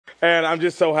And I'm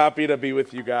just so happy to be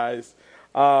with you guys.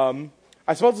 I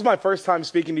suppose it's my first time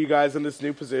speaking to you guys in this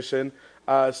new position.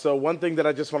 So one thing that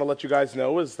I just want to let you guys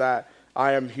know is that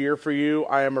I am here for you.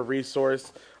 I am a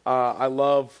resource. I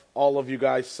love all of you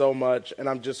guys so much, and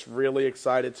I'm just really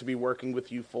excited to be working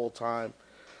with you full time.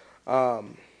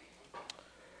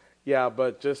 Yeah,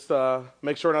 but just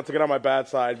make sure not to get on my bad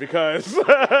side because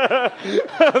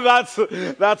that's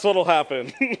what'll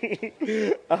happen.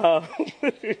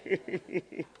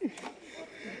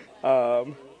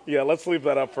 Yeah, let's leave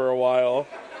that up for a while.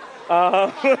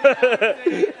 All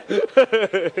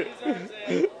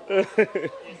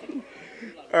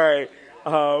right.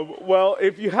 Well,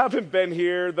 if you haven't been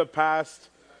here the past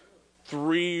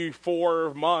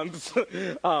 3-4 months,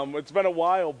 it's been a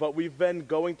while, but we've been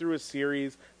going through a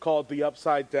series called The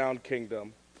Upside Down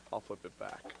Kingdom. I'll flip it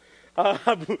back.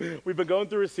 We've been going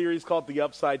through a series called The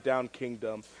Upside Down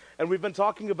Kingdom, and we've been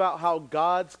talking about how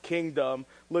God's kingdom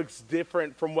looks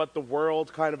different from what the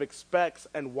world kind of expects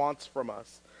and wants from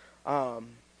us.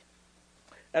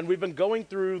 And we've been going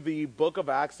through the book of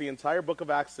Acts, the entire book of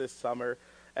Acts this summer,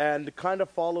 and kind of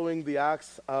following the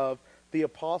acts of the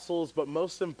apostles, but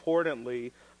most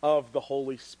importantly, of the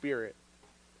Holy Spirit.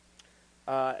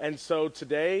 And so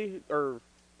today, or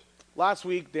last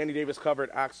week, Danny Davis covered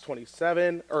Acts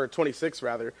 26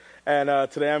 rather,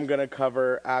 and today I'm going to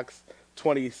cover Acts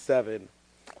 27.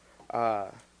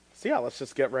 So yeah, let's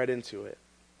just get right into it.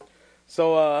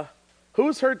 So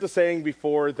who's heard the saying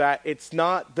before that it's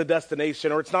not the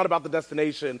destination, or it's not about the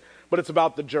destination, but it's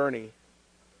about the journey?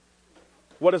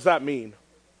 What does that mean?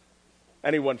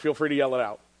 Anyone, feel free to yell it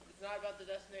out. It's not about the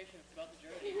destination, it's about the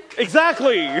journey.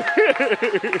 Exactly.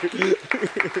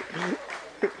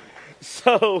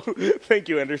 So, thank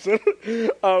you, Anderson.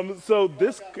 So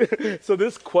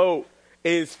this quote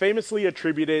is famously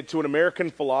attributed to an American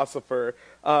philosopher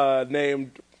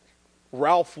named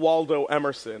Ralph Waldo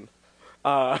Emerson.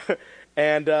 But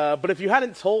if you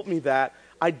hadn't told me that,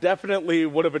 I definitely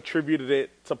would have attributed it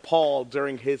to Paul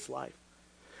during his life.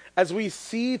 As we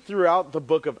see throughout the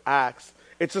book of Acts,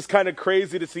 it's just kind of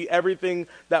crazy to see everything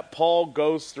that Paul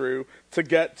goes through to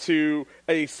get to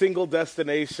a single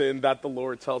destination that the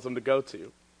Lord tells him to go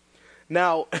to.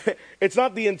 Now, it's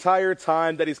not the entire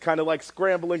time that he's kind of like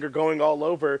scrambling or going all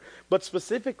over, but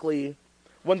specifically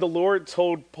when the Lord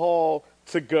told Paul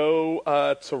to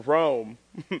go to Rome,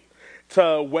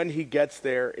 to when he gets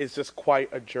there is just quite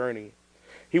a journey.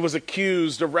 He was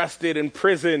accused, arrested,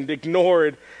 imprisoned,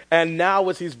 ignored, and now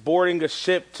as he's boarding a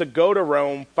ship to go to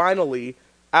Rome, finally,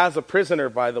 as a prisoner,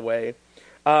 by the way,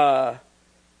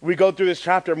 we go through this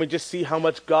chapter and we just see how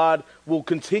much God will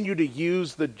continue to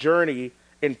use the journey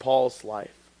in Paul's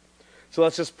life. So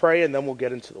let's just pray and then we'll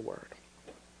get into the Word.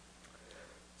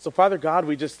 So Father God,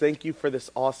 we just thank you for this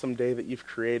awesome day that you've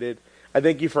created. I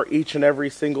thank you for each and every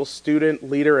single student,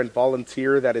 leader, and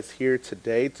volunteer that is here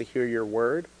today to hear your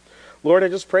Word. Lord, I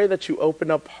just pray that you open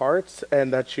up hearts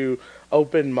and that you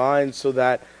open minds so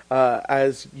that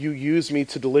as you use me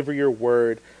to deliver your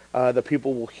word, the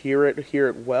people will hear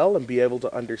it well, and be able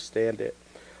to understand it.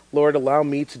 Lord, allow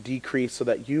me to decrease so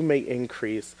that you may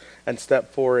increase and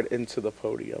step forward into the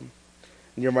podium.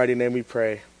 In your mighty name we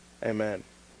pray. Amen.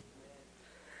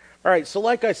 All right, so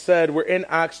like I said, we're in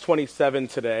Acts 27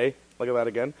 today. Look at that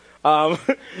again.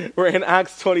 We're in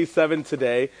Acts 27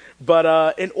 today,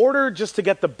 but in order just to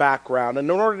get the background and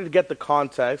in order to get the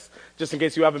context, just in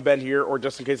case you haven't been here or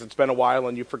just in case it's been a while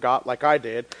and you forgot like I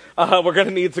did, we're going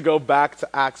to need to go back to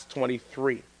Acts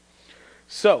 23.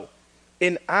 So,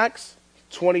 in Acts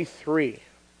 23,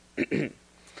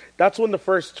 that's when the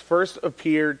first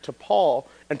appeared to Paul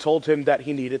and told him that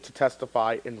he needed to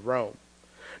testify in Rome.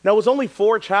 Now, it was only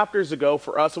 4 chapters ago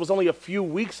for us. It was only a few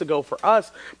weeks ago for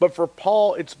us. But for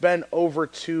Paul, it's been over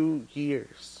 2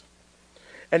 years.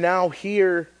 And now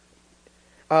here,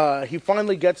 he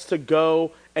finally gets to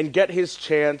go and get his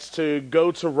chance to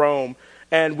go to Rome.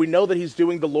 And we know that he's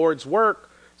doing the Lord's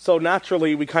work. So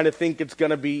naturally, we kind of think it's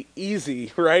going to be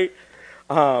easy, right?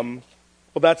 Well,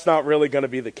 that's not really going to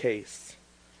be the case.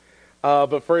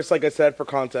 But first, like I said, for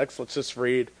context, let's just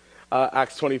read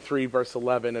Acts 23, verse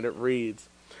 11. And it reads,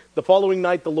 "The following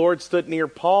night the Lord stood near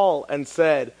Paul and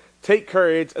said, 'Take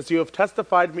courage, as you have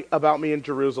testified about me in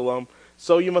Jerusalem,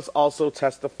 so you must also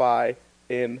testify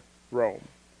in Rome.'"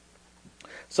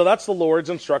 So that's the Lord's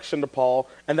instruction to Paul,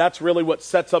 and that's really what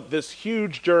sets up this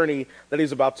huge journey that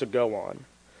he's about to go on.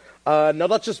 Now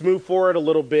let's just move forward a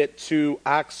little bit to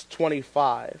Acts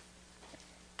 25.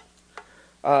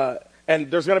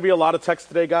 And there's going to be a lot of text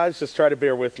today, guys. Just try to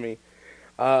bear with me.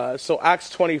 So Acts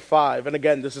 25, and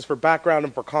again, this is for background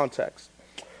and for context.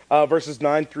 Verses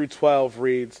 9 through 12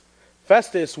 reads,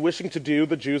 "Festus, wishing to do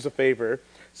the Jews a favor,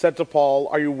 said to Paul,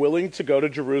 "Are you willing to go to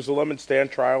Jerusalem and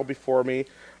stand trial before me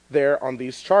there on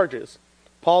these charges?"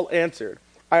 Paul answered,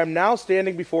 "I am now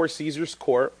standing before Caesar's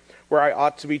court, where I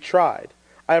ought to be tried.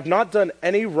 I have not done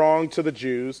any wrong to the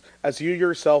Jews, as you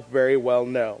yourself very well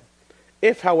know.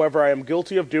 If, however, I am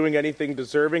guilty of doing anything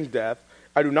deserving death,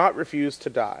 I do not refuse to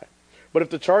die. But if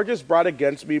the charges brought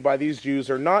against me by these Jews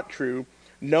are not true,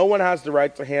 no one has the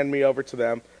right to hand me over to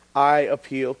them. I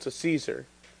appeal to Caesar."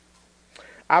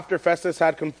 After Festus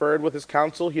had conferred with his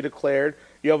council, he declared,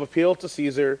 "You have appealed to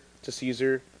Caesar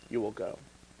you will go."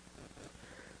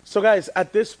 So guys,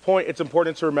 at this point, it's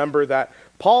important to remember that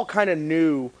Paul kind of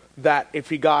knew that if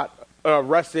he got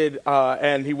arrested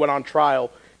and he went on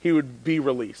trial, he would be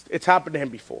released. It's happened to him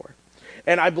before.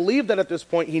 And I believe that at this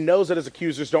point, he knows that his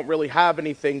accusers don't really have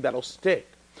anything that'll stick.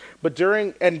 But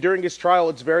during his trial,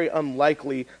 it's very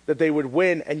unlikely that they would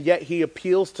win, and yet he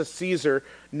appeals to Caesar,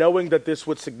 knowing that this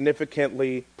would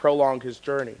significantly prolong his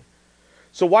journey.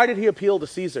 So why did he appeal to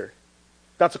Caesar?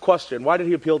 That's a question. Why did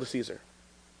he appeal to Caesar?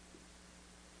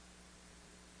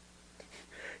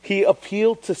 He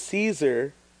appealed to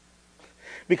Caesar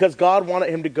because God wanted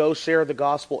him to go share the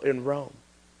gospel in Rome.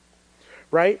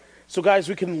 Right? So guys,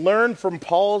 we can learn from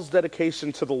Paul's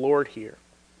dedication to the Lord here.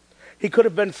 He could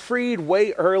have been freed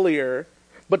way earlier,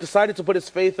 but decided to put his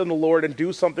faith in the Lord and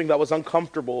do something that was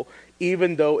uncomfortable,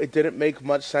 even though it didn't make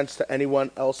much sense to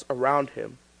anyone else around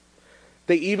him.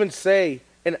 They even say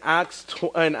in Acts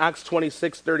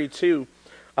 26:32,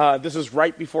 this is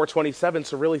right before 27,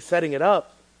 so really setting it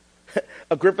up.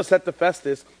 Agrippa said to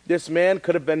Festus, "This man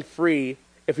could have been free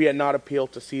if he had not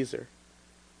appealed to Caesar."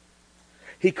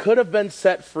 He could have been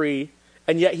set free,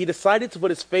 and yet he decided to put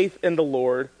his faith in the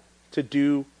Lord to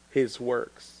do his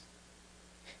works.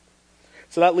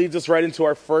 So that leads us right into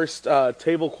our first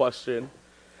table question.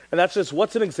 And that's just,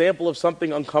 what's an example of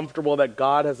something uncomfortable that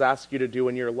God has asked you to do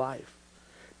in your life?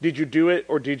 Did you do it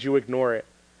or did you ignore it?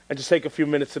 And just take a few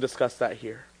minutes to discuss that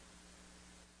here.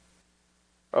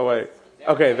 Oh, wait.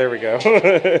 Okay, there we go.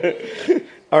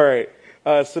 All right.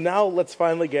 So now let's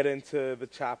finally get into the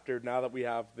chapter now that we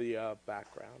have the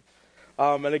background.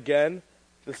 And again,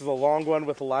 this is a long one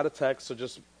with a lot of text, so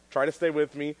just try to stay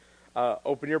with me.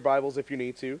 Open your Bibles if you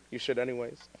need to. You should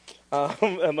anyways.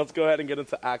 And let's go ahead and get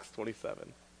into Acts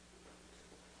 27.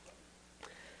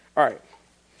 All right.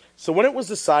 So when it was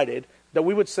decided that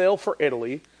we would sail for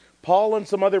Italy, Paul and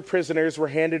some other prisoners were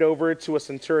handed over to a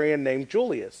centurion named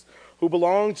Julius, who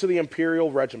belonged to the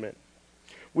imperial regiment.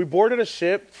 We boarded a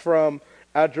ship from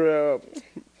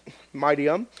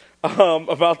Adramyttium,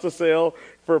 about to sail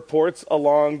for ports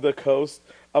along the coast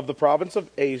of the province of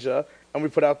Asia, and we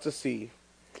put out to sea.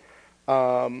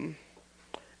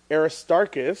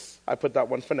 Aristarchus, I put that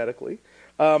one phonetically,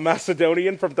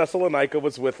 Macedonian from Thessalonica,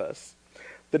 was with us.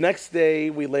 The next day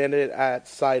we landed at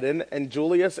Sidon, and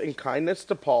Julius, in kindness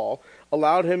to Paul,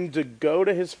 allowed him to go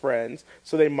to his friends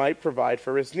so they might provide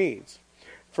for his needs.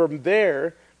 From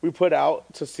there, we put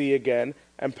out to sea again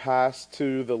and passed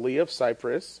to the lee of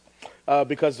Cyprus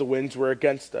because the winds were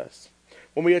against us.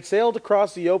 When we had sailed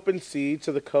across the open sea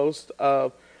to the coast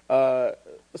of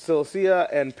Cilicia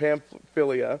and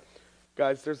Pamphylia,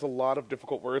 guys, there's a lot of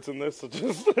difficult words in this, so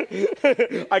just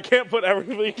I can't put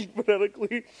everything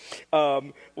phonetically.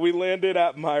 We landed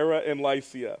at Myra in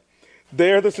Lycia.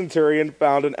 There the centurion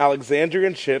found an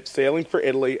Alexandrian ship sailing for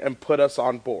Italy and put us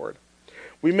on board.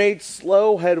 We made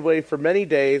slow headway for many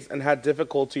days and had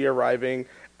difficulty arriving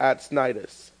at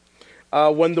Cnidus.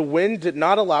 When the wind did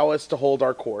not allow us to hold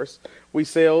our course, we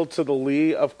sailed to the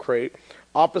lee of Crete,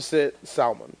 opposite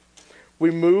Salmon. We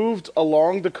moved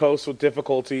along the coast with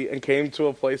difficulty and came to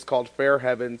a place called Fair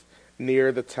Havens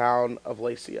near the town of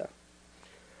Lasea.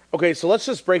 Okay, so let's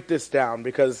just break this down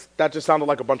because that just sounded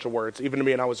like a bunch of words, even to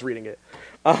me, and I was reading it.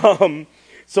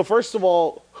 So first of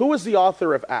all, who is the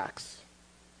author of Acts?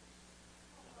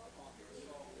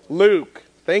 Luke.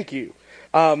 Thank you.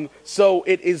 So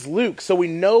it is Luke. So we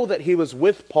know that he was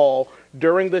with Paul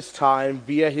during this time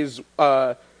via his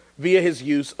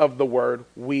use of the word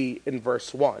 "we" in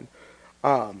verse 1.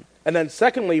 And then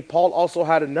secondly, Paul also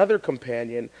had another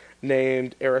companion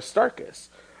named Aristarchus.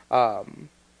 And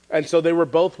so they were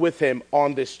both with him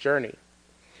on this journey.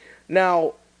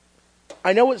 Now,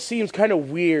 I know it seems kind of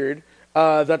weird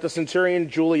that the centurion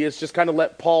Julius just kind of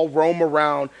let Paul roam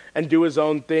around and do his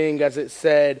own thing, as it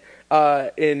said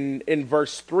in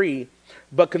verse 3.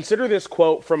 But consider this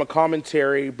quote from a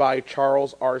commentary by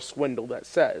Charles R. Swindoll that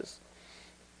says,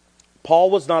 "Paul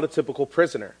was not a typical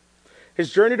prisoner.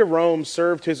 His journey to Rome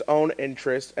served his own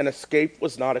interest, and escape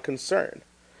was not a concern.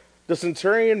 The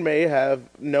centurion may have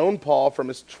known Paul from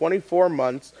his 24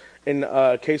 months in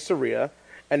Caesarea,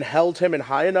 and held him in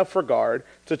high enough regard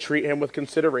to treat him with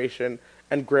consideration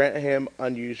and grant him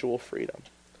unusual freedom.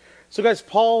 So guys,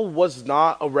 Paul was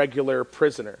not a regular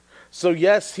prisoner. So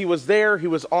yes, he was there, he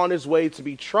was on his way to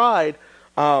be tried,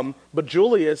 but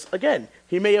Julius, again,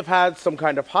 he may have had some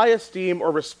kind of high esteem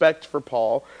or respect for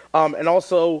Paul, and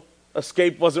also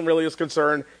escape wasn't really his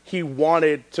concern. He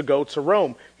wanted to go to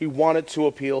Rome. He wanted to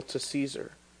appeal to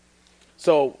Caesar.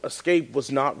 So escape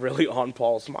was not really on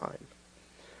Paul's mind.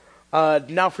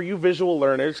 Now for you visual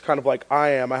learners, kind of like I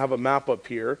am, I have a map up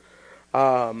here.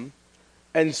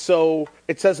 And so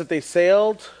it says that they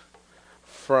sailed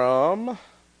from...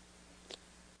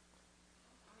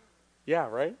 Yeah,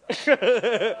 right?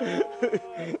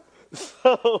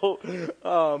 So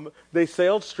they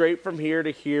sailed straight from here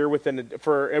to here within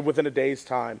a day's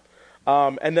time.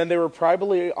 And then they were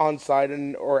probably on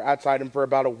Sidon or at Sidon for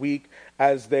about a week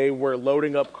as they were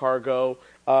loading up cargo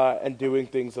and doing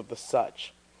things of the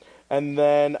such. And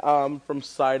then from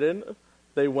Sidon,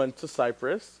 they went to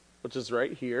Cyprus, which is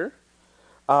right here.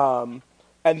 And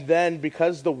then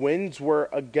because the winds were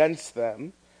against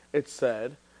them, it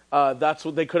said, that's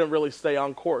what they couldn't really stay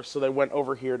on course. So they went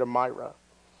over here to Myra.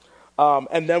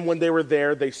 And then when they were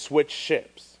there, they switched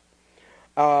ships.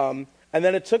 And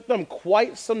then it took them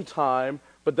quite some time,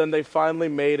 but then they finally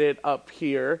made it up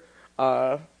here.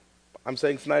 I'm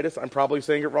saying Cnidus, I'm probably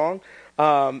saying it wrong.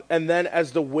 And then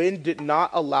as the wind did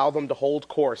not allow them to hold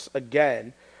course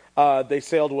again, they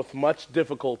sailed with much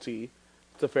difficulty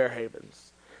to Fair Havens.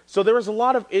 So there was a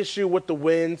lot of issue with the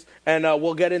winds, and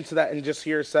we'll get into that in just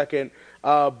here a second.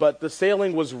 But the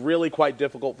sailing was really quite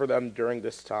difficult for them during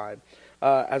this time,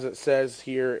 as it says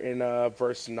here in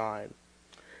verse 9. It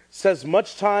says,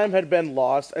 much time had been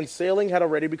lost, and sailing had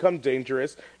already become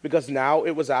dangerous, because now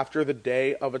it was after the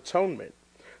Day of Atonement.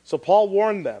 So Paul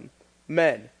warned them,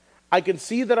 men, I can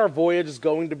see that our voyage is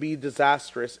going to be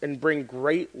disastrous and bring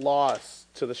great loss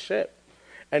to the ship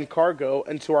and cargo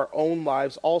and to our own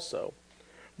lives also.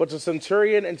 But the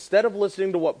centurion, instead of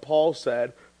listening to what Paul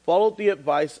said, followed the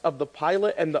advice of the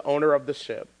pilot and the owner of the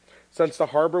ship, since the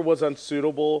harbor was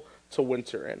unsuitable to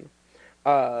winter in.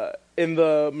 In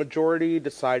the majority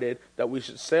decided that we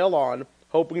should sail on,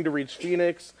 hoping to reach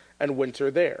Phoenix and winter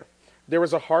there. There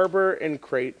was a harbor in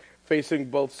Crete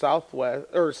facing both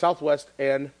southwest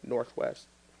and northwest.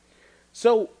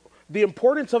 So the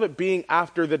importance of it being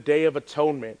after the Day of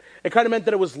Atonement, it kind of meant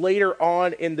that it was later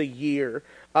on in the year,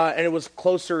 and it was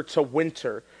closer to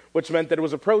winter, which meant that it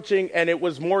was approaching, and it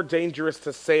was more dangerous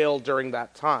to sail during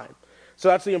that time. So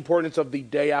that's the importance of the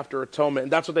day after Atonement,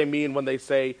 and that's what they mean when they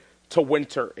say to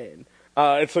winter in.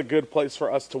 It's a good place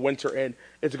for us to winter in.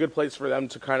 It's a good place for them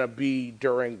to kind of be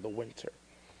during the winter.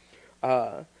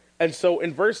 And so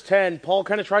in verse 10, Paul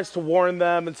kind of tries to warn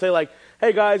them and say like,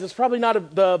 hey guys, it's probably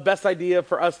not the best idea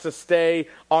for us to stay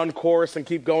on course and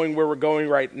keep going where we're going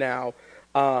right now.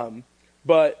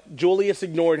 But Julius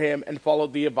ignored him and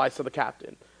followed the advice of the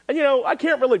captain. And I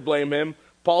can't really blame him.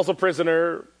 Paul's a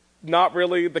prisoner, not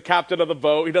really the captain of the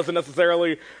boat. He doesn't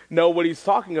necessarily know what he's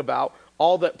talking about.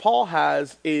 All that Paul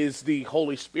has is the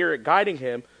Holy Spirit guiding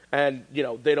him, and,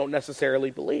 they don't necessarily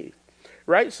believe.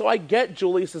 Right? So I get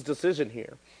Julius's decision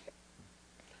here.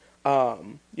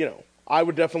 I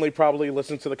would definitely probably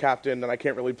listen to the captain, and I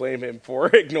can't really blame him for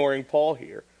ignoring Paul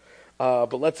here.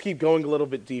 But let's keep going a little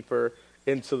bit deeper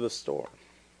into the storm.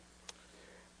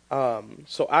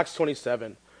 So Acts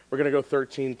 27, we're going to go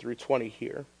 13 through 20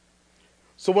 here.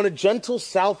 So when a gentle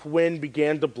south wind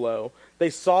began to blow, they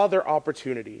saw their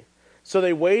opportunity. So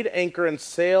they weighed anchor and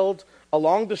sailed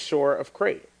along the shore of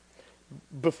Crete.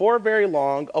 Before very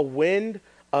long, a wind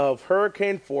of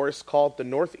hurricane force called the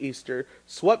Northeaster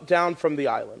swept down from the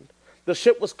island. The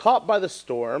ship was caught by the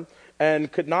storm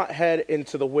and could not head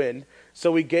into the wind,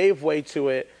 so we gave way to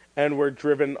it and were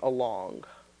driven along.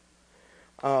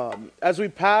 As we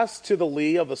passed to the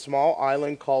lee of a small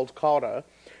island called Cauda,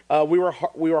 we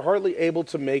were hardly able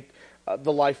to make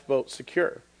the lifeboat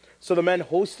secure. So the men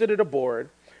hoisted it aboard,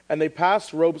 and they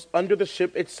passed ropes under the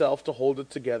ship itself to hold it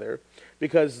together,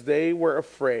 because they were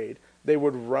afraid they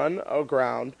would run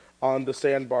aground on the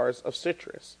sandbars of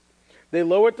Citrus. They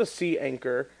lowered the sea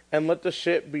anchor and let the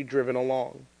ship be driven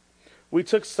along. We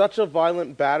took such a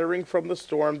violent battering from the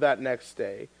storm that next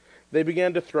day, they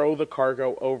began to throw the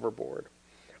cargo overboard.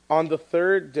 On the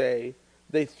third day,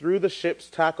 they threw the ship's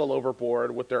tackle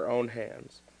overboard with their own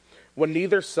hands. When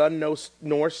neither sun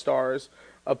nor stars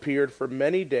appeared for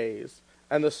many days,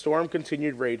 and the storm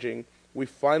continued raging, we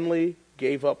finally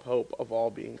gave up hope of all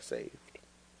being saved.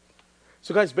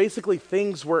 So guys, basically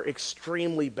things were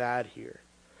extremely bad here.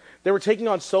 They were taking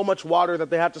on so much water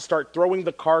that they had to start throwing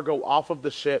the cargo off of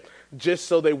the ship just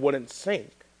so they wouldn't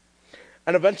sink.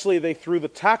 And eventually they threw the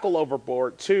tackle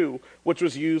overboard too, which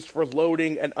was used for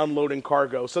loading and unloading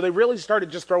cargo. So they really started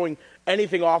just throwing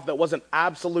anything off that wasn't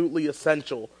absolutely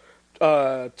essential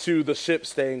to the ship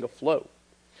staying afloat.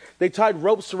 They tied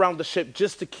ropes around the ship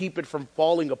just to keep it from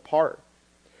falling apart.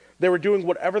 They were doing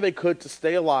whatever they could to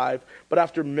stay alive, but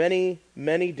after many,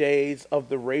 many days of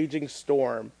the raging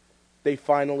storm, they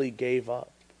finally gave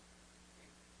up.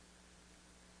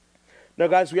 Now,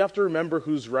 guys, we have to remember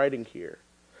who's writing here.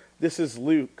 This is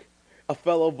Luke, a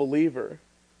fellow believer.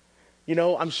 You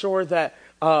know, I'm sure that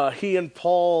he and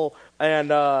Paul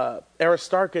and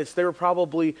Aristarchus, they were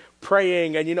probably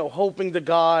praying and, hoping to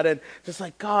God and just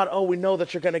like, God, oh, we know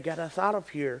that you're going to get us out of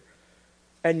here.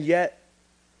 And yet,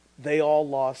 they all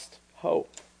lost hope.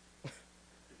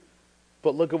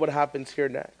 But look at what happens here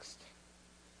next.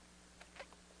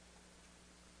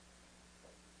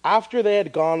 After they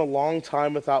had gone a long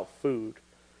time without food,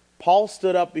 Paul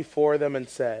stood up before them and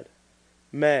said,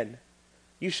 Men,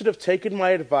 you should have taken my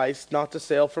advice not to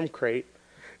sail from Crete.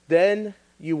 Then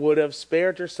you would have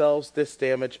spared yourselves this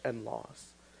damage and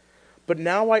loss. But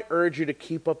now I urge you to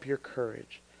keep up your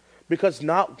courage, because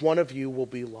not one of you will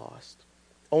be lost.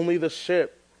 Only the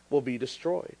ship will be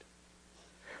destroyed.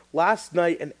 Last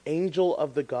night an angel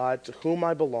of the God to whom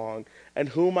I belong and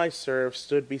whom I serve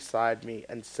stood beside me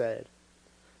and said,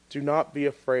 Do not be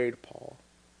afraid, Paul.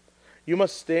 You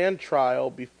must stand trial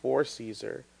before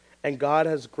Caesar, and God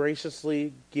has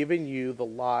graciously given you the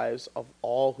lives of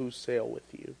all who sail with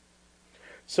you.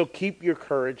 So keep your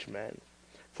courage, men,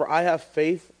 for I have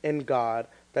faith in God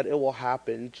that it will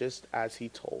happen just as he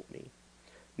told me.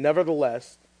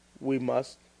 Nevertheless, we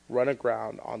must run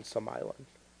aground on some island.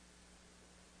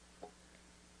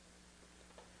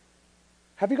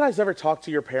 Have you guys ever talked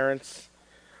to your parents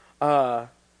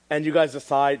and you guys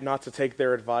decide not to take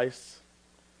their advice?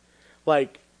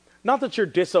 Like, not that you're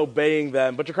disobeying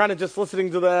them, but you're kind of just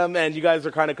listening to them and you guys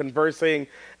are kind of conversing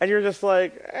and you're just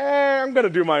like, I'm going to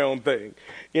do my own thing.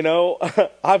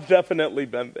 I've definitely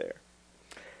been there.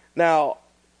 Now,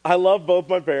 I love both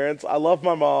my parents. I love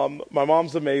my mom. My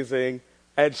mom's amazing.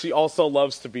 And she also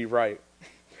loves to be right.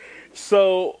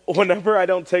 So whenever I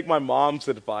don't take my mom's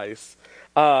advice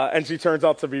and she turns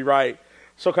out to be right,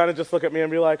 she'll kind of just look at me and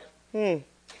be like,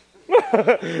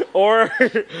 Or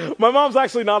my mom's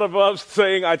actually not above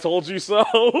saying, I told you so.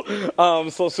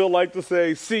 So she'll like to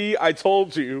say, see, I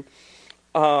told you.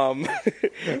 Now,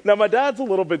 my dad's a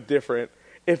little bit different.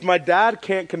 If my dad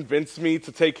can't convince me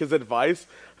to take his advice,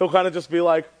 he'll kind of just be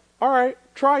like, all right,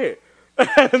 try it.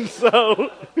 And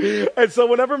so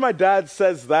whenever my dad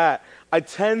says that, I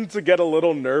tend to get a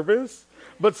little nervous.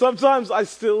 But sometimes I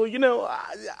still,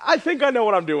 I think I know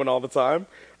what I'm doing all the time.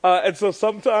 And so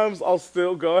sometimes I'll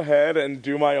still go ahead and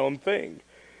do my own thing.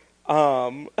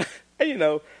 And,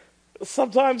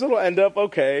 sometimes it'll end up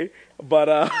okay.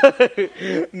 But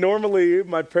normally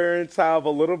my parents have a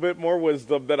little bit more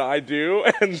wisdom than I do.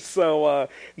 And so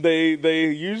they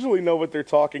usually know what they're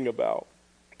talking about.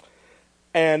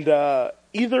 And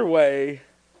either way,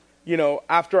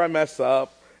 after I mess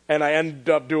up and I end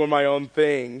up doing my own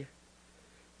thing,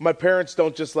 my parents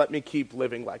don't just let me keep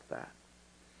living like that.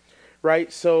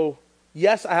 Right? So,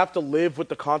 yes, I have to live with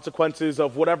the consequences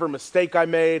of whatever mistake I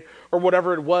made or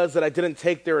whatever it was that I didn't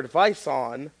take their advice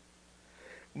on.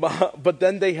 But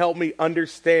then they help me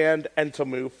understand and to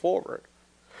move forward.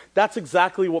 That's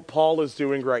exactly what Paul is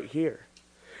doing right here.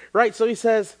 Right? So he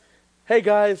says, hey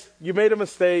guys, you made a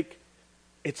mistake.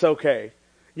 It's okay.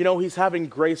 He's having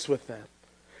grace with them.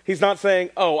 He's not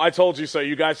saying, oh, I told you so,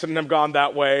 you guys shouldn't have gone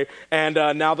that way, and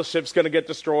now the ship's going to get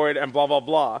destroyed, and blah, blah,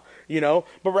 blah,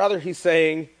 But rather he's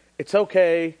saying, it's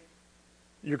okay,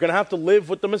 you're going to have to live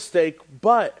with the mistake,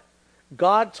 but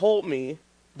God told me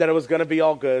that it was going to be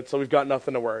all good, so we've got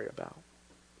nothing to worry about.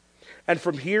 And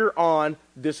from here on,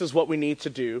 this is what we need to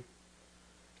do.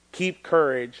 Keep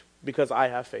courage, because I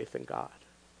have faith in God.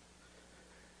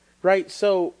 Right?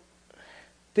 So,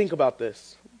 think about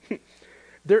this.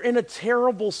 They're in a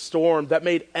terrible storm that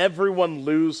made everyone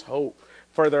lose hope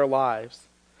for their lives.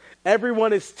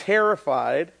 Everyone is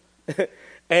terrified,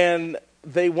 and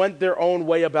they went their own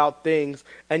way about things,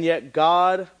 and yet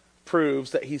God proves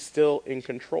that he's still in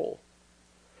control.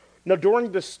 Now,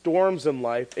 during the storms in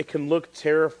life, it can look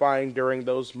terrifying during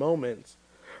those moments,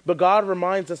 but God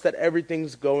reminds us that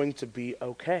everything's going to be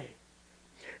okay.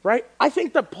 Right? I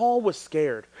think that Paul was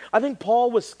scared. I think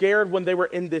Paul was scared when they were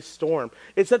in this storm.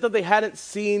 It said that they hadn't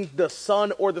seen the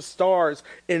sun or the stars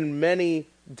in many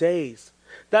days.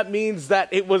 That means that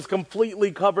it was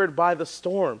completely covered by the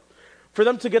storm. For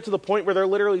them to get to the point where they're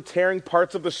literally tearing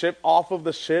parts of the ship off of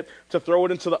the ship to throw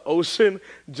it into the ocean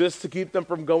just to keep them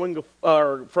from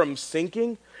from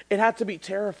sinking, it had to be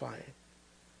terrifying.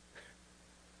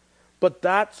 But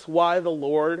that's why the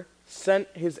Lord sent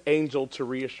his angel to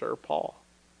reassure Paul.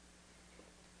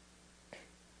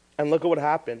 And look at what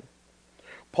happened.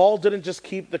 Paul didn't just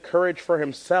keep the courage for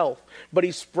himself, but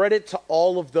he spread it to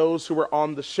all of those who were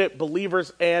on the ship,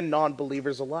 believers and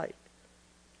non-believers alike.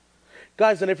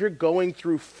 Guys, and if you're going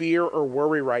through fear or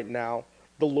worry right now,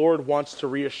 the Lord wants to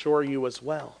reassure you as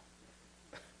well.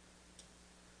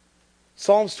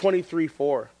 Psalms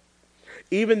 23:4.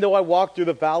 Even though I walk through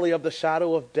the valley of the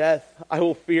shadow of death, I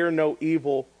will fear no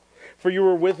evil. For you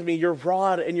are with me, your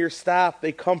rod and your staff,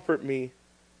 they comfort me.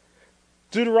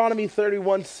 Deuteronomy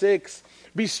 31:6.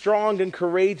 Be strong and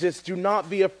courageous. Do not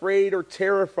be afraid or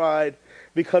terrified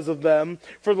because of them.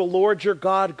 For the Lord your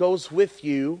God goes with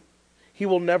you. He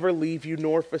will never leave you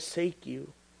nor forsake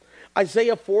you.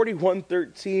 Isaiah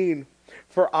 41:13.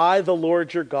 For I, the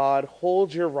Lord your God,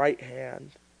 hold your right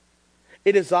hand.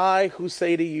 It is I who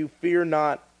say to you, fear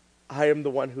not, I am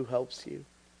the one who helps you.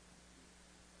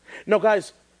 Now,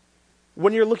 guys,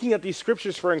 when you're looking at these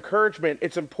scriptures for encouragement,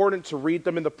 it's important to read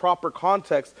them in the proper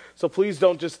context. So please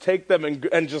don't just take them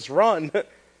and just run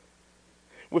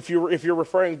if you're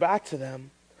referring back to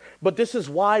them. But this is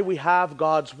why we have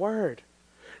God's word,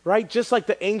 right? Just like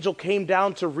the angel came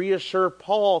down to reassure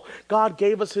Paul, God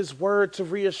gave us his word to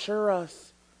reassure us.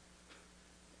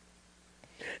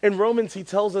 In Romans 8, he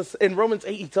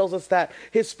tells us that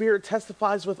his spirit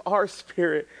testifies with our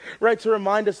spirit, right? To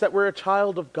remind us that we're a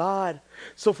child of God.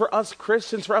 So for us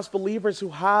Christians, for us believers who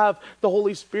have the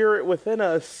Holy Spirit within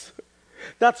us,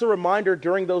 that's a reminder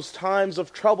during those times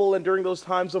of trouble and during those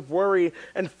times of worry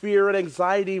and fear and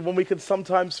anxiety when we can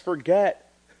sometimes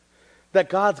forget that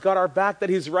God's got our back, that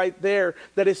he's right there,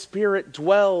 that his spirit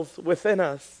dwells within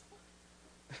us.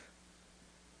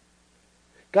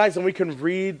 Guys, and we can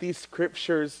read these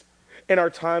scriptures in our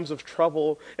times of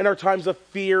trouble, in our times of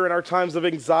fear, in our times of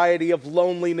anxiety, of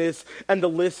loneliness, and the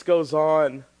list goes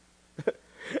on.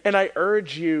 And I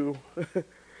urge you,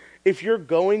 if you're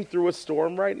going through a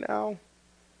storm right now,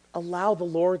 allow the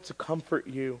Lord to comfort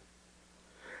you.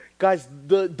 Guys,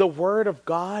 the word of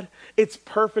God, it's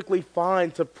perfectly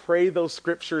fine to pray those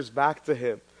scriptures back to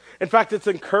him. In fact, it's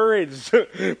encouraged.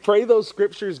 Pray those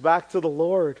scriptures back to the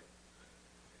Lord.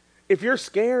 If you're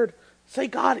scared, say,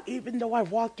 God, even though I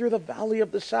walk through the valley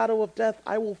of the shadow of death,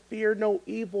 I will fear no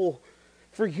evil.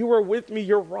 For you are with me,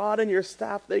 your rod and your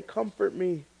staff, they comfort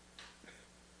me.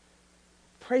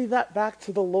 Pray that back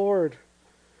to the Lord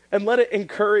and let it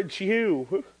encourage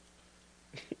you.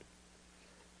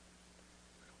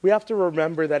 We have to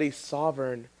remember that he's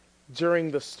sovereign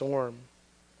during the storm.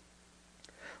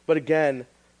 But again,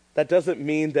 that doesn't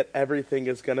mean that everything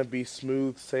is going to be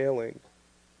smooth sailing.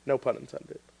 No pun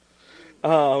intended.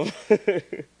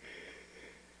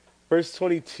 Verse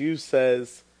 22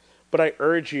 says, but I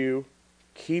urge you,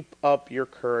 keep up your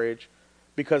courage,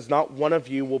 because not one of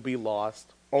you will be lost,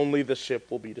 only the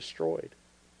ship will be destroyed.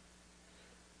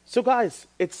 So guys,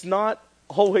 it's not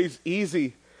always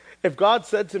easy. If God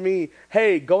said to me,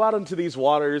 hey, go out into these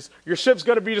waters, your ship's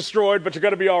going to be destroyed, but you're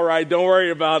going to be all right, don't worry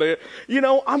about it,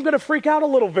 I'm going to freak out a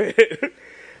little bit.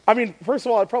 I mean, first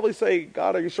of all, I'd probably say,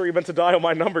 God, are you sure you meant to dial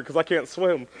my number because I can't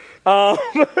swim? But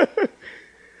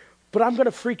I'm going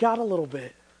to freak out a little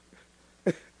bit.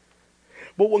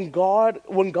 But when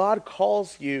God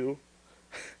calls you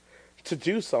to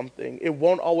do something, it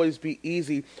won't always be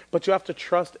easy, but you have to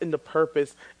trust in the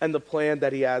purpose and the plan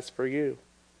that he has for you.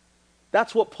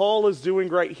 That's what Paul is doing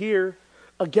right here.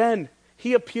 Again,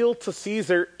 he appealed to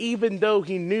Caesar even though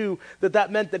he knew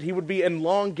that meant that he would be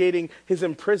elongating his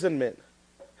imprisonment.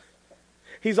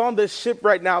 He's on this ship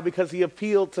right now because he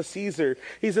appealed to Caesar.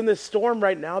 He's in this storm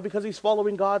right now because he's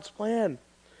following God's plan.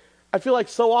 I feel like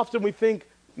so often we think,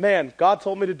 man, God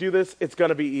told me to do this, it's going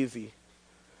to be easy.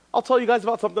 I'll tell you guys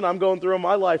about something I'm going through in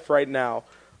my life right now.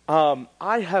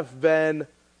 I have been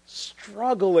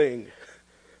struggling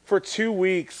for 2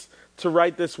 weeks to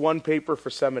write this one paper for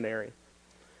seminary.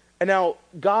 And now,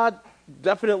 God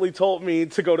definitely told me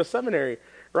to go to seminary,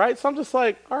 right? So I'm just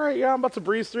like, all right, yeah, I'm about to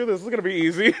breeze through this. This is going to be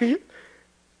easy.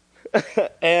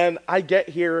 And I get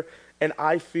here, and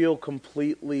I feel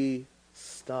completely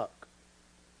stuck.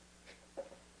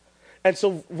 And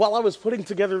so while I was putting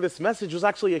together this message, it was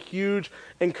actually a huge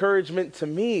encouragement to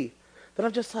me. That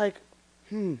I'm just like,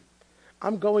 I'm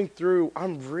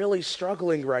really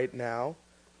struggling right now.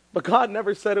 But God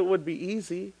never said it would be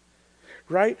easy,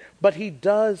 right? But he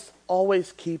does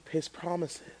always keep his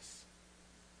promises.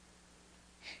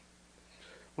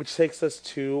 Which takes us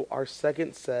to our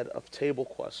second set of table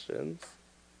questions.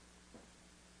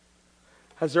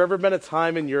 Has there ever been a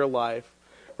time in your life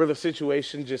where the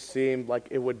situation just seemed like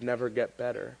it would never get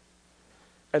better?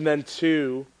 And then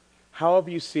 2, How have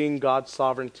you seen God's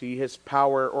sovereignty, his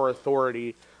power or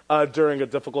authority during a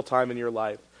difficult time in your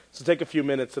life? So take a few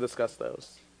minutes to discuss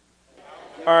those.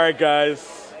 All right,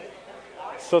 guys.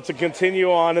 So to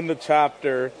continue on in the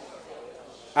chapter,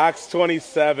 Acts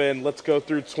 27, let's go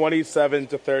through 27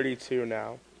 to 32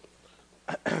 now.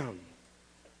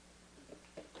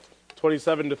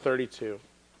 27 to 32.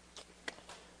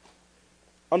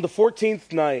 On the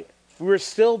 14th night, we were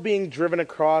still being driven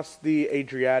across the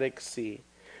Adriatic Sea,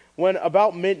 when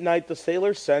about midnight the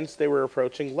sailors sensed they were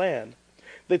approaching land.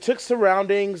 They took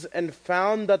surroundings and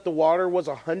found that the water was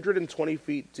 120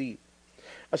 feet deep.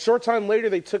 A short time later,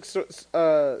 they took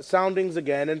soundings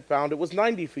again and found it was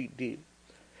 90 feet deep.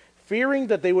 Fearing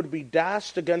that they would be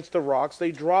dashed against the rocks,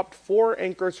 they dropped 4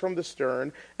 anchors from the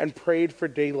stern and prayed for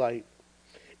daylight.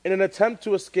 In an attempt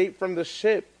to escape from the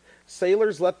ship,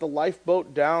 sailors let the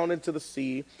lifeboat down into the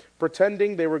sea,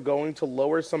 pretending they were going to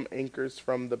lower some anchors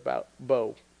from the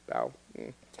bow.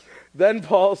 Then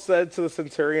Paul said to the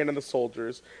centurion and the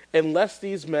soldiers, "Unless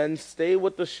these men stay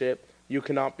with the ship, you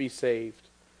cannot be saved."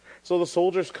 So the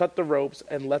soldiers cut the ropes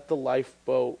and held the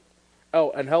lifeboat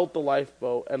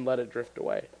and let it drift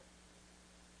away.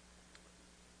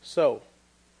 So,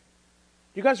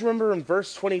 you guys remember in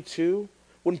verse 22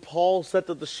 when Paul said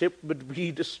that the ship would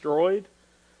be destroyed?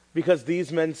 Because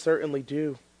these men certainly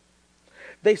do.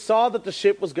 They saw that the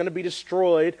ship was going to be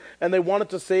destroyed and they wanted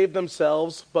to save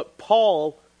themselves, but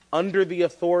Paul, under the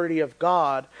authority of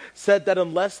God, said that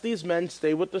unless these men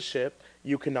stay with the ship,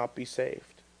 you cannot be saved.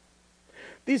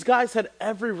 These guys had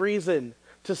every reason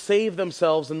to save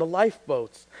themselves in the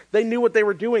lifeboats. They knew what they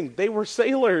were doing. They were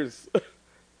sailors.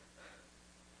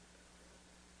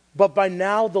 But by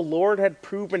now, the Lord had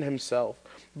proven himself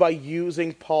by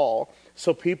using Paul,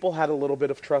 so people had a little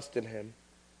bit of trust in him.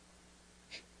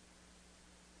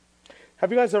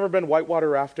 Have you guys ever been whitewater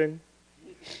rafting?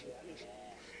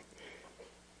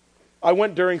 I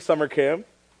went during summer camp.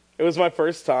 It was my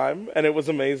first time, and it was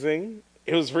amazing.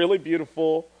 It was really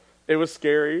beautiful. It was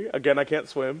scary. Again, I can't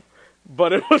swim,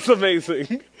 but it was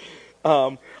amazing.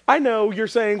 I know you're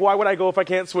saying, why would I go if I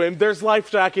can't swim? There's life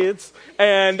jackets,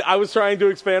 and I was trying to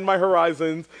expand my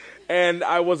horizons, and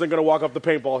I wasn't going to walk up the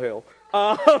paintball hill.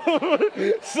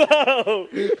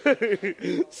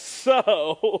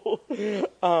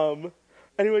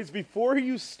 Anyways, before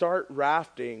you start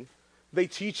rafting, they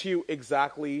teach you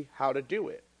exactly how to do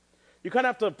it. You kind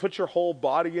of have to put your whole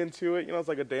body into it. You know, it's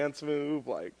like a dance move.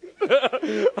 Like,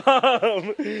 you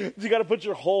got to put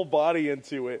your whole body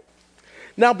into it.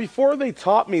 Now, before they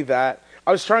taught me that,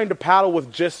 I was trying to paddle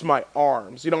with just my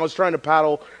arms. I was trying to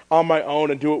paddle on my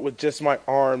own and do it with just my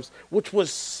arms, which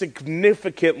was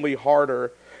significantly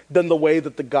harder than the way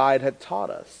that the guide had taught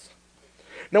us.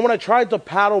 Now, when I tried to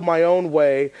paddle my own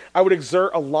way, I would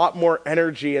exert a lot more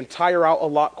energy and tire out a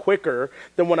lot quicker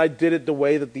than when I did it the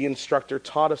way that the instructor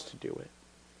taught us to do it.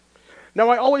 Now,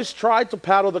 I always tried to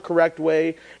paddle the correct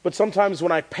way, but sometimes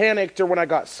when I panicked or when I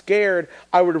got scared,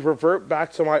 I would revert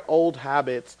back to my old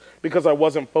habits because I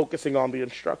wasn't focusing on the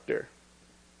instructor.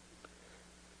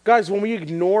 Guys, when we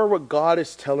ignore what God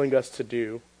is telling us to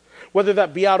do, whether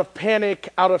that be out of panic,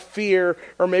 out of fear,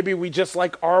 or maybe we just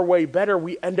like our way better,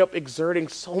 we end up exerting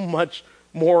so much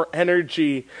more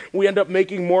energy. We end up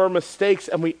making more mistakes,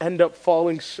 and we end up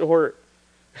falling short.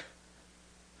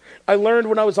 I learned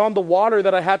when I was on the water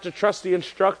that I had to trust the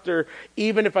instructor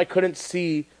even if I couldn't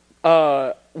see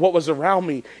what was around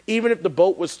me, even if the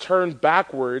boat was turned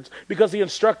backwards, because the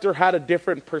instructor had a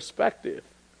different perspective.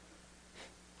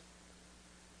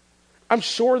 I'm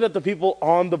sure that the people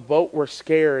on the boat were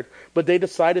scared, but they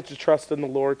decided to trust in the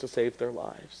Lord to save their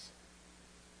lives.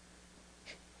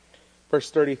 Verse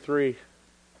 33.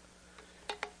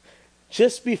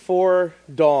 Just before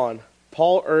dawn,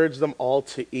 Paul urged them all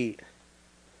to eat.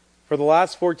 For the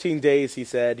last 14 days, he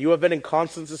said, you have been in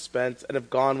constant suspense and have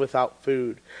gone without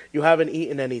food. You haven't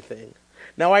eaten anything.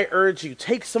 Now I urge you,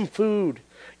 take some food.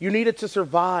 You need it to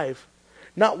survive.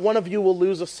 Not one of you will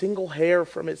lose a single hair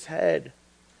from his head.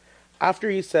 After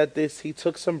he said this, he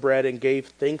took some bread and gave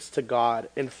thanks to God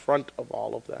in front of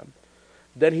all of them.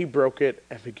 Then he broke it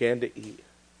and began to eat.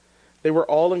 They were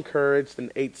all encouraged and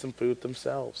ate some food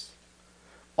themselves.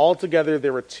 Altogether,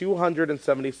 there were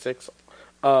 276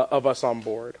 of us on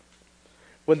board.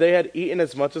 When they had eaten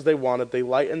as much as they wanted, they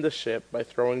lightened the ship by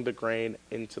throwing the grain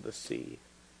into the sea.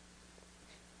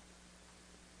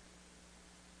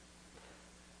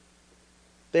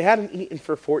 They hadn't eaten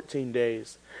for 14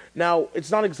 days. Now,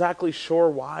 it's not exactly sure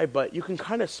why, but you can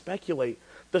kind of speculate.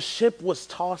 The ship was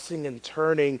tossing and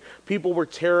turning. People were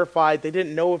terrified. They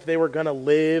didn't know if they were going to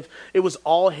live. It was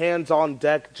all hands on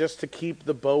deck just to keep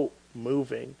the boat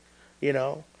moving,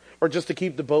 or just to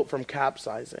keep the boat from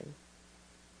capsizing.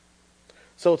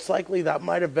 So it's likely that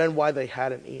might have been why they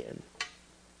hadn't eaten.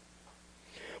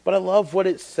 But I love what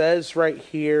it says right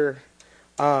here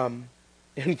in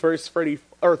verse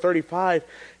 35. It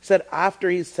said, after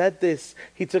he said this,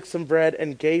 he took some bread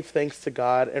and gave thanks to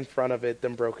God in front of it,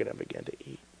 then broke it and began to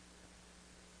eat.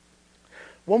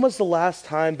 When was the last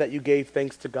time that you gave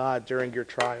thanks to God during your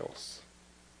trials?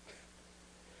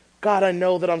 God, I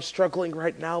know that I'm struggling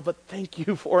right now, but thank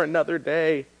you for another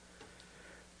day.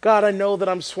 God, I know that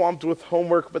I'm swamped with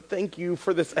homework, but thank you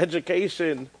for this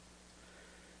education.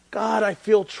 God, I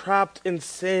feel trapped in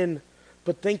sin,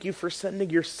 but thank you for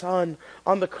sending your Son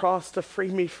on the cross to free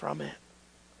me from it.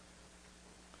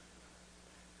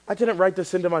 I didn't write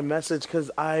this into my message because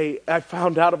I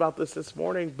found out about this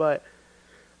morning, but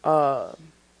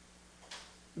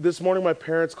this morning my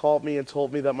parents called me and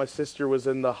told me that my sister was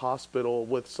in the hospital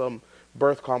with some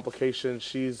birth complications.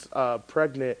 She's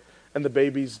pregnant and the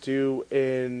baby's due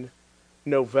in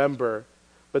November,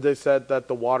 but they said that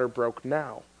the water broke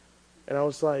now. And I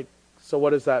was like, so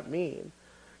what does that mean?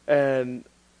 And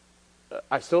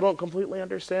I still don't completely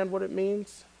understand what it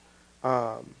means.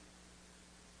 But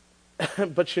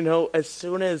as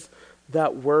soon as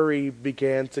that worry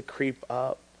began to creep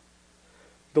up,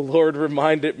 the Lord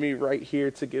reminded me right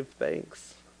here to give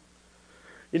thanks.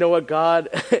 You know what, God,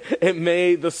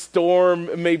 the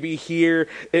storm may be here.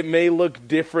 It may look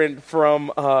different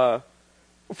from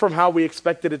how we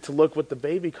expected it to look with the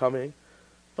baby coming.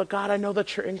 But God, I know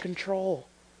that you're in control.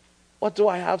 What do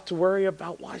I have to worry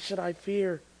about? Why should I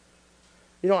fear?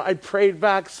 I prayed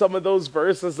back some of those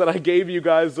verses that I gave you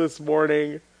guys this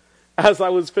morning as I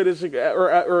was finishing,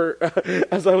 or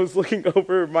as I was looking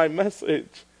over my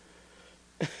message.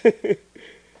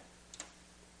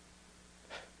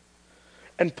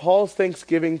 And Paul's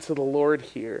thanksgiving to the Lord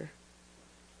here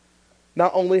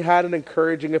not only had an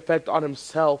encouraging effect on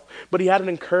himself, but he had an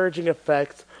encouraging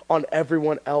effect on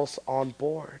everyone else on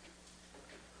board.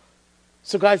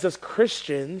 So guys, as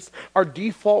Christians, our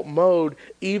default mode,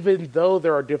 even though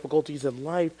there are difficulties in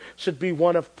life, should be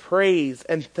one of praise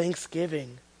and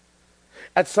thanksgiving.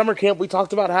 At summer camp, we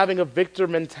talked about having a victor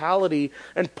mentality,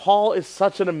 and Paul is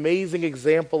such an amazing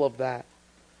example of that.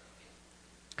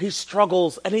 He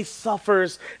struggles and he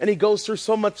suffers and he goes through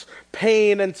so much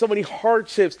pain and so many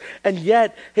hardships, and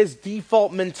yet his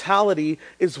default mentality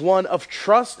is one of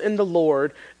trust in the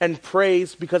Lord and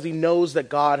praise because he knows that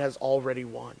God has already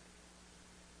won.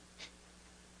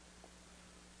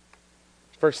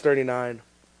 Verse 39.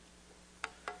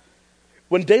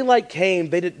 When daylight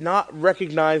came, they did not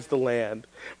recognize the land,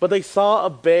 but they saw a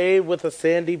bay with a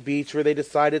sandy beach where they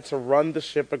decided to run the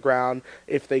ship aground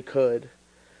if they could.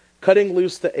 Cutting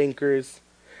loose the anchors,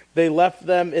 they left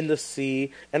them in the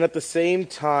sea and at the same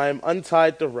time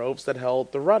untied the ropes that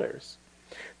held the rudders.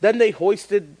 Then they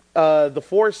hoisted the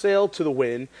foresail to the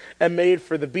wind and made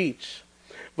for the beach.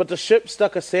 But the ship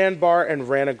struck a sandbar and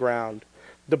ran aground.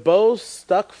 The bow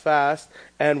stuck fast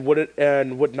and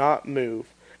would not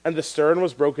move, and the stern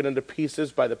was broken into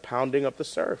pieces by the pounding of the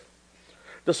surf.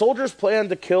 The soldiers planned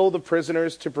to kill the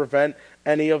prisoners to prevent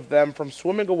any of them from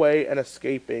swimming away and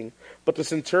escaping, but the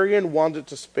centurion wanted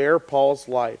to spare Paul's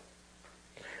life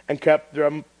and kept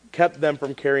them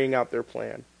from carrying out their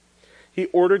plan. He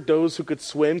ordered those who could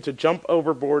swim to jump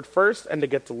overboard first and to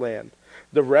get to land.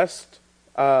 The rest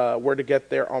were to get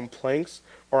there on planks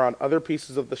or on other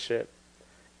pieces of the ship.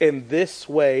 In this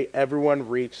way, everyone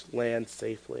reached land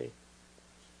safely.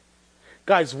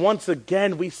 Guys, once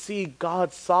again, we see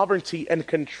God's sovereignty and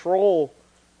control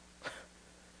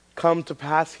come to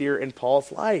pass here in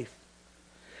Paul's life.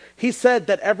 He said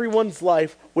that everyone's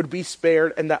life would be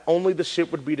spared and that only the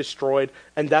ship would be destroyed,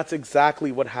 and that's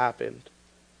exactly what happened.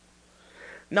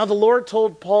 Now, the Lord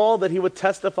told Paul that he would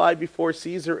testify before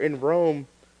Caesar in Rome,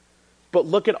 but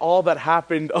look at all that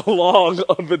happened along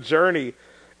the journey.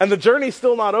 And the journey's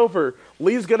still not over.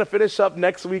 Lee's going to finish up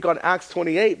next week on Acts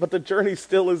 28, but the journey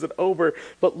still isn't over.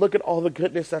 But look at all the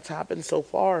goodness that's happened so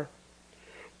far.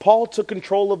 Paul took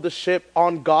control of the ship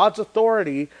on God's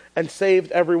authority and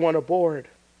saved everyone aboard.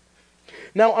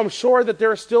 Now, I'm sure that there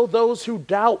are still those who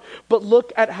doubt, but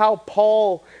look at how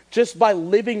Paul, just by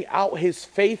living out his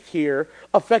faith here,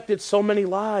 affected so many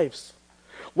lives.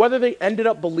 Whether they ended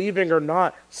up believing or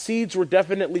not, seeds were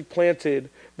definitely planted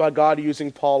by God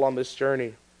using Paul on this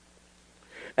journey.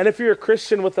 And if you're a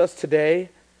Christian with us today,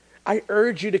 I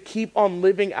urge you to keep on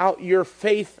living out your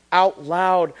faith out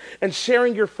loud and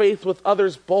sharing your faith with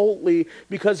others boldly,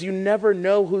 because you never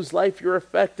know whose life you're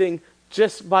affecting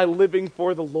just by living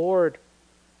for the Lord.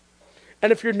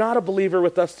 And if you're not a believer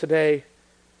with us today,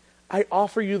 I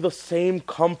offer you the same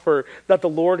comfort that the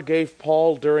Lord gave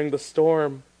Paul during the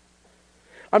storm.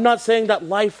 I'm not saying that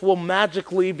life will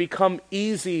magically become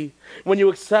easy when you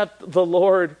accept the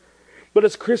Lord. But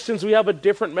as Christians, we have a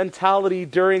different mentality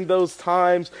during those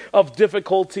times of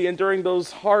difficulty and during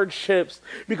those hardships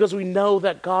because we know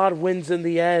that God wins in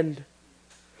the end.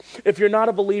 If you're not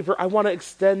a believer, I want to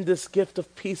extend this gift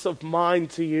of peace of mind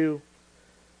to you.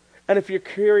 And if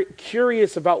you're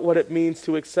curious about what it means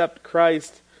to accept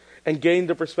Christ and gain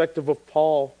the perspective of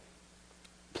Paul,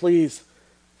 please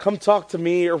come talk to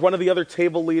me or one of the other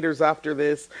table leaders after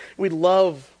this. We'd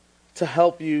love to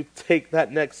help you take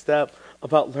that next step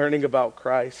about learning about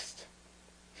Christ.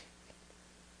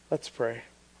 Let's pray.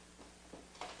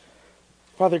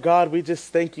 Father God, we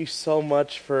just thank you so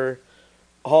much for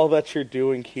all that you're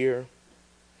doing here.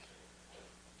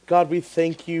 God, we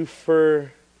thank you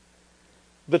for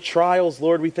the trials,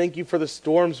 Lord. We thank you for the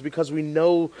storms because we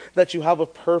know that you have a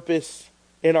purpose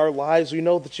in our lives. We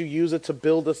know that you use it to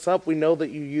build us up. We know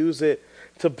that you use it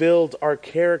to build our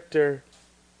character.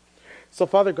 So,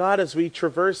 Father God, as we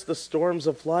traverse the storms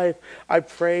of life, I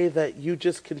pray that you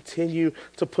just continue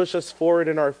to push us forward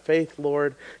in our faith,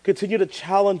 Lord. Continue to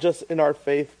challenge us in our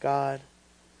faith, God,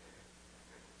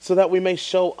 so that we may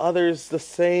show others the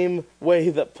same way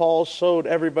that Paul showed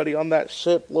everybody on that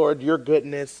ship, Lord, your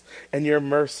goodness and your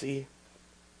mercy.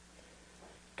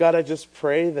 God, I just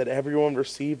pray that everyone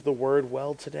receive the word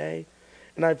well today.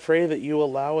 And I pray that you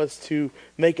allow us to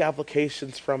make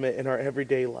applications from it in our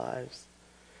everyday lives.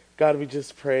 God, we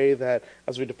just pray that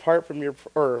as we depart from here,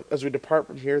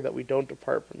 that we don't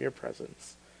depart from your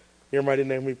presence. In your mighty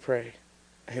name we pray.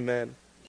 Amen.